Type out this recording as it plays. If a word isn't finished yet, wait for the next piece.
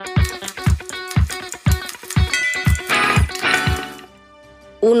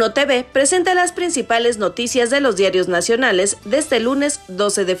Uno TV presenta las principales noticias de los diarios nacionales desde el lunes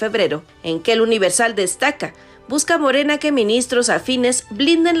 12 de febrero, en que el Universal destaca: busca Morena que ministros afines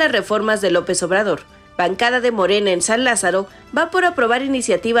blinden las reformas de López Obrador. Bancada de Morena en San Lázaro va por aprobar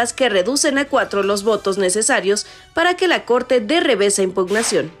iniciativas que reducen a 4 los votos necesarios para que la Corte dé revés a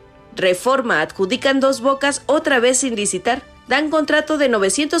impugnación. Reforma adjudican Dos Bocas otra vez sin licitar. Dan contrato de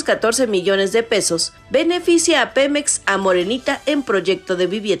 914 millones de pesos. Beneficia a Pemex a Morenita en proyecto de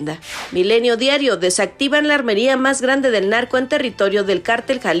vivienda. Milenio Diario: desactivan la armería más grande del narco en territorio del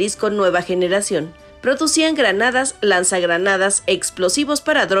cártel Jalisco Nueva Generación. Producían granadas, lanzagranadas, explosivos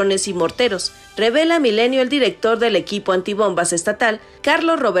para drones y morteros, revela Milenio el director del equipo antibombas estatal,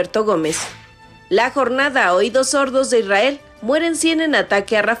 Carlos Roberto Gómez. La jornada a oídos sordos de Israel: mueren 100 en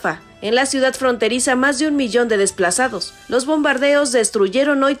ataque a Rafah. En la ciudad fronteriza, más de 1 millón de desplazados. Los bombardeos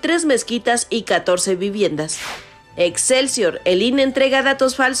destruyeron hoy 3 mezquitas y 14 viviendas. Excelsior: el INE entrega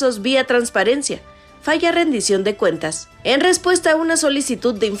datos falsos vía transparencia. Falla rendición de cuentas. En respuesta a una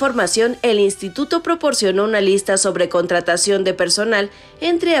solicitud de información, el instituto proporcionó una lista sobre contratación de personal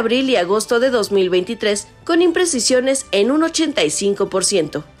entre abril y agosto de 2023, con imprecisiones en un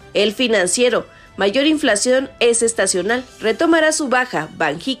 85%. El Financiero: mayor inflación es estacional. Retomará su baja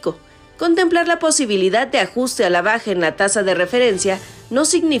Banjico. Contemplar la posibilidad de ajuste a la baja en la tasa de referencia no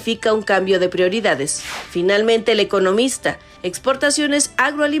significa un cambio de prioridades. Finalmente, El Economista: exportaciones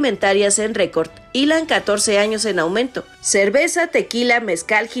agroalimentarias en récord, hilan 14 años en aumento. Cerveza, tequila,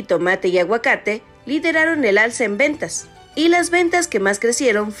 mezcal, jitomate y aguacate lideraron el alza en ventas, y las ventas que más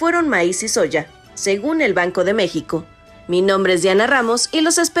crecieron fueron maíz y soya, según el Banco de México. Mi nombre es Diana Ramos y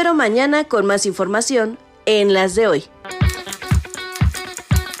los espero mañana con más información en Las de Hoy.